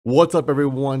What's up,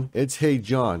 everyone? It's Hey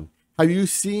John. Have you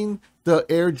seen the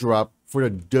airdrop for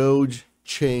the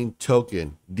Dogechain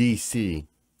token, DC?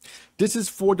 This is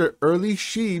for the early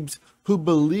sheeps who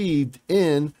believed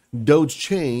in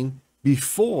Dogechain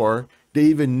before they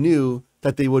even knew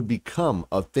that they would become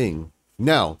a thing.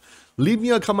 Now, leave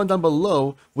me a comment down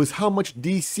below with how much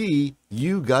DC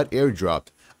you got airdropped.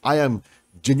 I am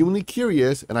genuinely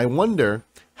curious, and I wonder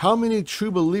how many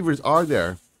true believers are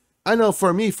there. I know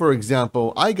for me, for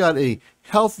example, I got a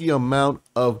healthy amount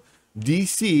of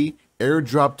DC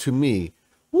airdropped to me.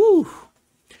 Woo!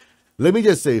 Let me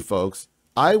just say, folks,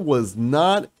 I was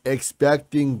not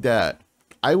expecting that.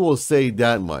 I will say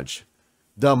that much.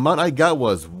 The amount I got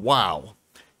was wow.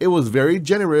 It was very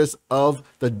generous of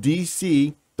the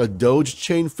DC, the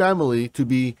Dogechain family, to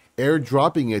be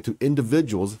airdropping it to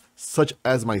individuals such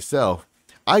as myself.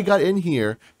 I got in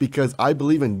here because I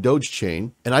believe in Dogechain,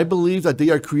 and I believe that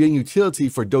they are creating utility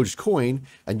for Dogecoin.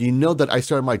 And you know that I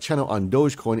started my channel on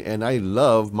Dogecoin, and I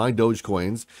love my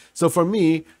Dogecoins. So for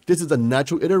me, this is a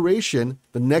natural iteration,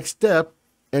 the next step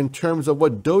in terms of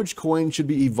what Dogecoin should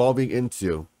be evolving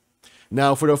into.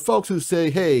 Now, for the folks who say,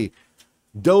 hey,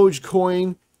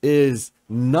 Dogecoin is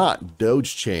not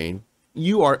Dogechain,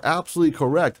 you are absolutely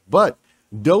correct. But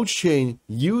Dogechain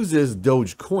uses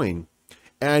Dogecoin.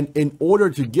 And in order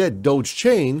to get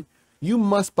Dogechain, you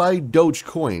must buy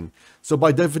Dogecoin. So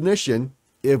by definition,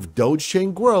 if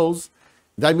Dogechain grows,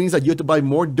 that means that you have to buy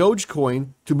more Dogecoin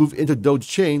to move into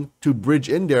Dogechain to bridge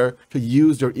in there to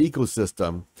use their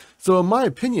ecosystem. So in my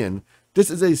opinion,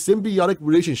 this is a symbiotic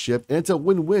relationship, and it's a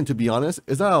win-win, to be honest.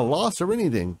 It's not a loss or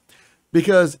anything.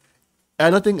 Because,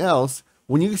 and nothing else,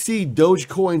 when you see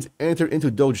Dogecoins enter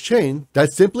into Dogechain,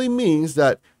 that simply means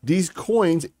that these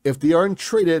coins, if they aren't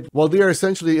traded, well, they are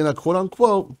essentially in a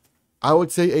quote-unquote, I would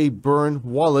say a burn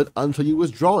wallet until you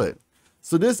withdraw it.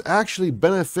 So this actually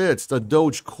benefits the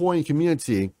Dogecoin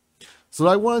community. So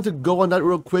I wanted to go on that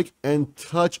real quick and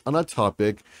touch on that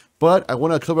topic, but I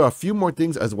want to cover a few more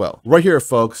things as well. Right here,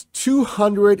 folks,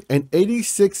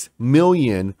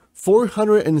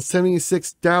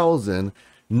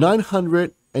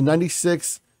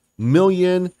 286,476,996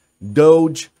 million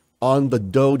Doge on the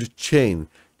Dogechain.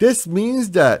 This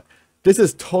means that this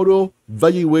is total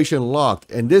valuation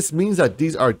locked, and this means that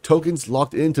these are tokens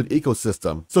locked into the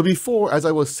ecosystem. So before, as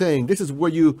I was saying, this is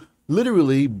where you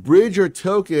literally bridge your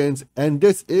tokens, and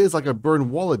this is like a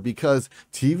burn wallet because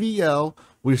TVL,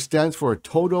 which stands for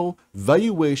total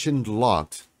valuation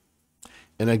locked.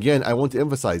 And again, I want to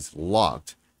emphasize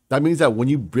locked. That means that when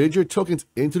you bridge your tokens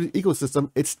into the ecosystem,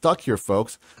 it's stuck here,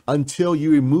 folks, until you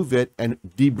remove it and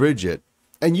debridge it.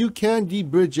 And you can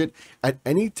debridge it at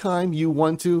any time you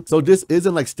want to. So this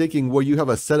isn't like staking where you have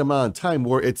a set amount of time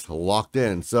where it's locked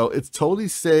in. So it's totally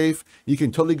safe. You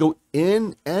can totally go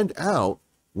in and out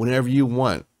whenever you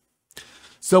want.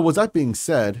 So with that being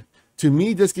said, to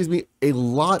me, this gives me a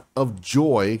lot of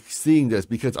joy seeing this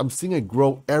because I'm seeing it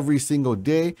grow every single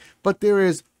day. But there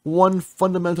is one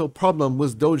fundamental problem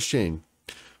with Dogechain.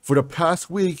 For the past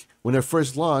week, when it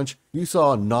first launched, you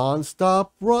saw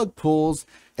non-stop rug pulls,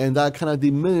 and that kind of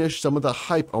diminished some of the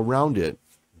hype around it.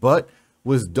 But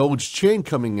with Dogechain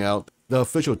coming out, the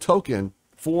official token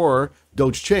for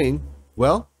Dogechain,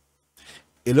 well,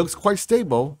 it looks quite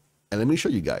stable. And let me show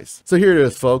you guys. So here it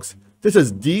is, folks. This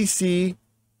is DC,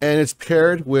 and it's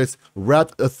paired with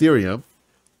wrapped Ethereum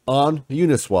on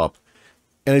Uniswap.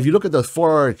 And if you look at the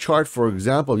 4-hour chart, for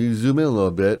example, you zoom in a little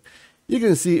bit, you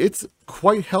can see it's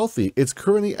quite healthy. It's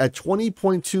currently at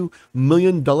 $20.2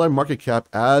 million market cap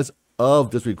as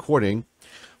of this recording.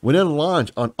 When it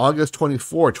launched on August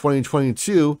 24,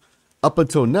 2022, up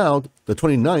until now, the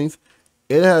 29th,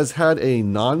 it has had a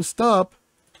non-stop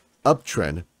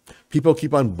uptrend. People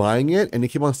keep on buying it and they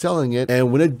keep on selling it.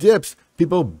 And when it dips,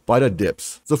 people buy the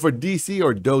dips. So for DC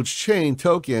or Dogechain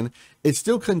token, it's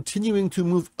still continuing to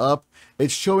move up.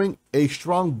 It's showing a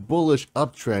strong bullish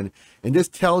uptrend. And this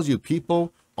tells you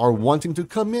people are wanting to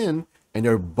come in and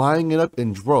they're buying it up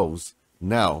in droves.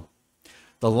 Now,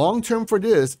 the long term for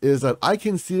this is that I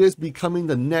can see this becoming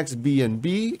the next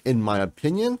BNB, in my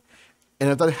opinion. And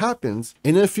if that happens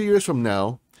in a few years from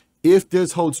now, if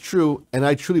this holds true, and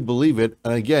I truly believe it,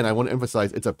 and again, I want to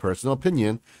emphasize it's a personal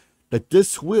opinion, that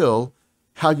this will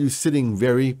have you sitting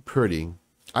very pretty.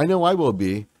 I know I will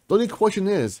be. The only question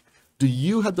is, do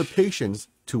you have the patience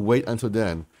to wait until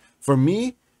then? For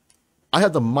me, I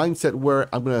have the mindset where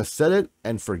I'm going to set it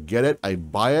and forget it. I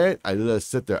buy it. I let it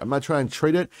sit there. I'm not trying to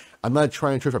trade it. I'm not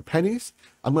trying to trade for pennies.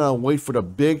 I'm going to wait for the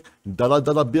big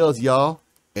dollar bills, y'all.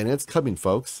 And it's coming,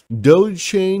 folks.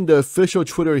 Dogechain, the official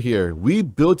Twitter here. We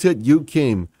built it, you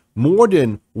came. More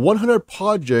than 100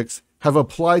 projects have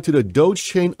applied to the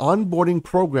Dogechain onboarding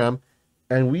program,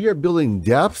 and we are building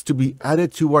dApps to be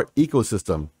added to our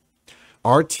ecosystem.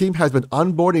 Our team has been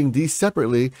onboarding these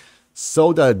separately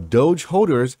so that Doge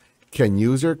holders can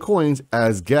use their coins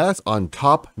as gas on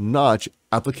top-notch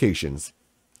applications.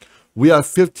 We have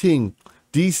 15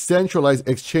 decentralized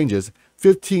exchanges,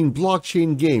 15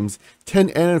 blockchain games, 10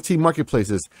 NFT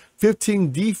marketplaces,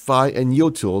 15 DeFi and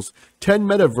yield tools, 10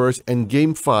 metaverse and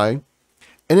GameFi,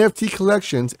 NFT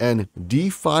collections, and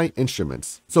DeFi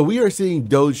instruments. So we are seeing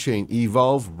Dogechain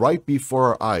evolve right before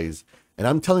our eyes. And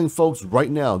I'm telling folks right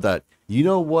now that, you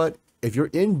know what, if you're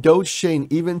in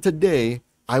Dogechain even today,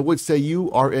 I would say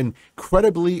you are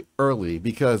incredibly early,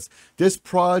 because this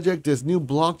project, this new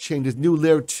blockchain, this new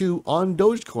layer 2 on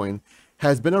Dogecoin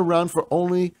has been around for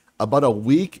only about a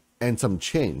week and some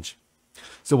change.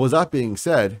 So with that being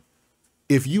said,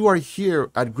 if you are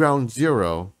here at ground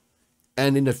zero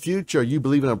and in the future you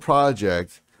believe in a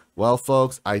project, well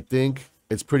folks, I think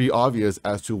it's pretty obvious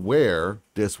as to where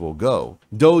this will go.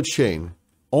 Dogechain,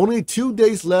 only 2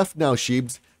 days left now,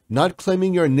 sheebs. Not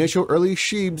claiming your initial early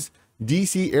sheebs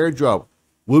DC airdrop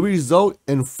will result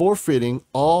in forfeiting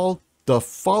all the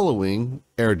following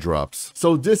airdrops.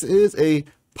 So this is a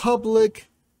public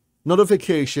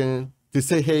notification to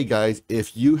say, hey guys,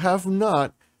 if you have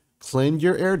not claimed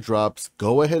your airdrops,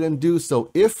 go ahead and do so.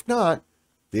 If not,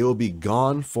 they will be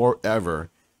gone forever.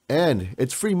 And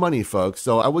it's free money, folks.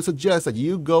 So I would suggest that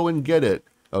you go and get it.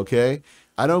 Okay.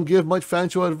 I don't give much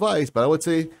financial advice, but I would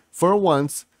say for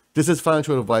once, this is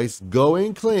financial advice. Go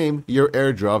and claim your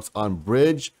airdrops on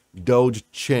Bridge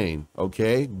Dogechain.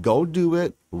 Okay. Go do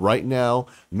it right now.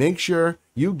 Make sure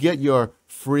you get your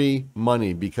free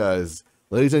money, because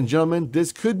ladies and gentlemen,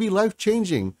 this could be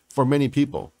life-changing for many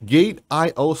people.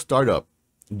 Gate.io startup.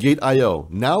 Gate.io,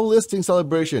 now listing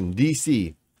celebration,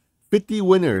 DC. 50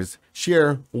 winners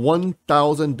share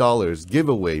 $1,000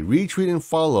 giveaway. Retweet and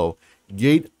follow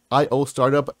Gate.io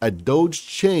startup at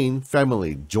Dogechain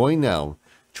family. Join now.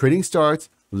 Trading starts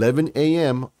 11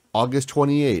 a.m. August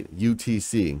 28,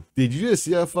 UTC. Did you just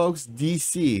see that, folks?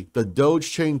 DC, the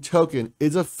Dogechain token,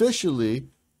 is officially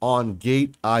on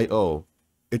Gate.io.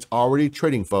 It's already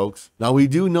trading, folks. Now, we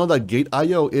do know that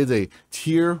Gate.io is a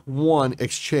tier 1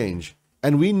 exchange,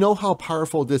 and we know how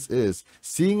powerful this is,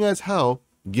 seeing as how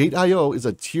Gate.io is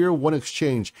a tier 1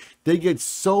 exchange. They get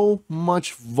so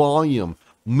much volume,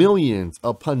 millions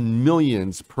upon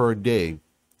millions per day.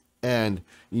 And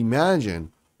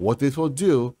imagine what this will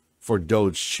do for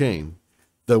Dogechain.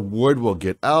 The word will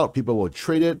get out, people will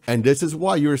trade it, and this is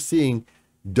why you're seeing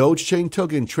Dogechain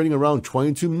token trading around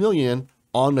 22 million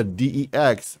on the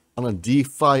DEX, on a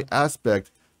DeFi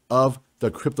aspect of the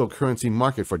cryptocurrency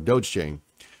market for Dogechain.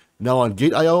 Now on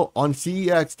Gate.io, on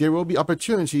CEX, there will be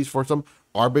opportunities for some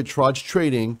arbitrage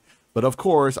trading, but of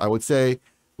course, I would say,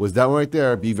 with that one right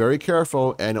there, be very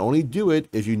careful and only do it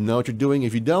if you know what you're doing.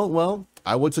 If you don't, well,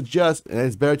 I would suggest, and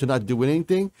it's better to not do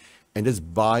anything and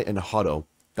just buy and hodl.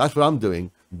 That's what I'm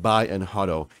doing, buy and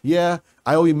hodl. Yeah,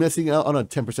 I will be missing out on a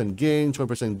 10% gain,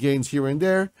 20% gains here and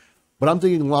there, but I'm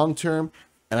thinking long term,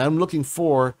 and I'm looking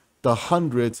for the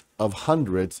hundreds of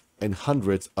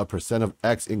percent of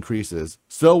X increases.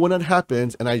 So when that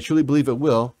happens, and I truly believe it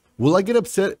will I get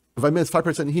upset if I miss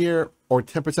 5% here or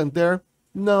 10% there?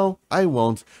 No, I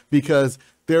won't, because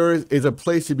there is a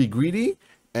place to be greedy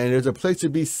and there's a place to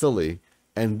be silly.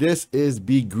 And this is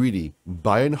be greedy,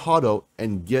 buy and hodl,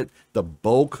 and get the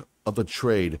bulk of the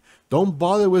trade. Don't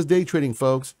bother with day trading,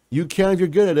 folks. You can if you're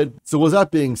good at it. So with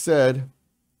that being said,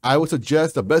 I would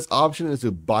suggest the best option is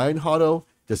to buy and hodl,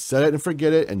 just set it and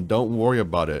forget it, and don't worry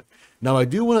about it. Now, I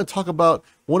do want to talk about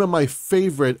one of my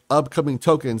favorite upcoming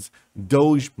tokens,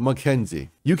 Doge Mackenzie.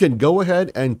 You can go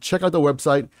ahead and check out the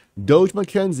website,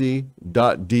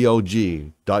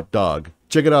 dogemackenzie.dog.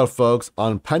 Check it out, folks,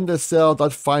 on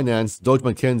pandasell.finance, Doge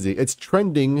Mackenzie. It's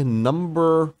trending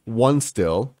 #1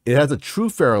 still. It has a true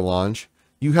fair launch.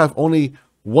 You have only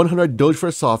 100 Doge for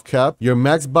a soft cap. Your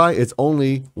max buy is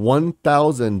only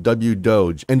 1,000 W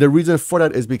Doge. And the reason for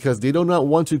that is because they do not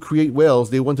want to create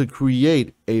whales. They want to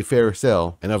create a fair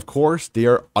sale. And of course, they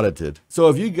are audited. So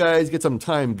if you guys get some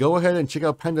time, go ahead and check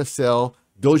out Pandasell,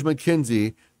 Doge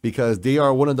Mackenzie, because they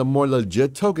are one of the more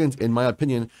legit tokens, in my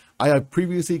opinion. I have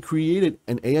previously created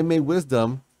an AMA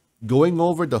Wisdom going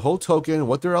over the whole token,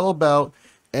 what they're all about,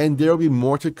 and there will be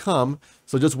more to come.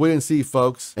 So just wait and see,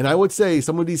 folks. And I would say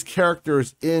some of these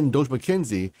characters in Doge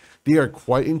Mackenzie, they are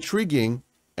quite intriguing.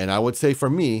 And I would say for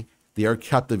me, they are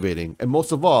captivating. And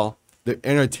most of all, they're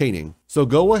entertaining. So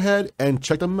go ahead and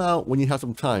check them out when you have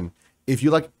some time. If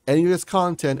you like any of this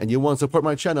content and you want to support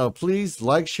my channel, please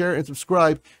like, share, and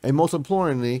subscribe. And most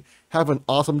importantly, have an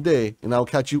awesome day. And I'll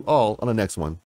catch you all on the next one.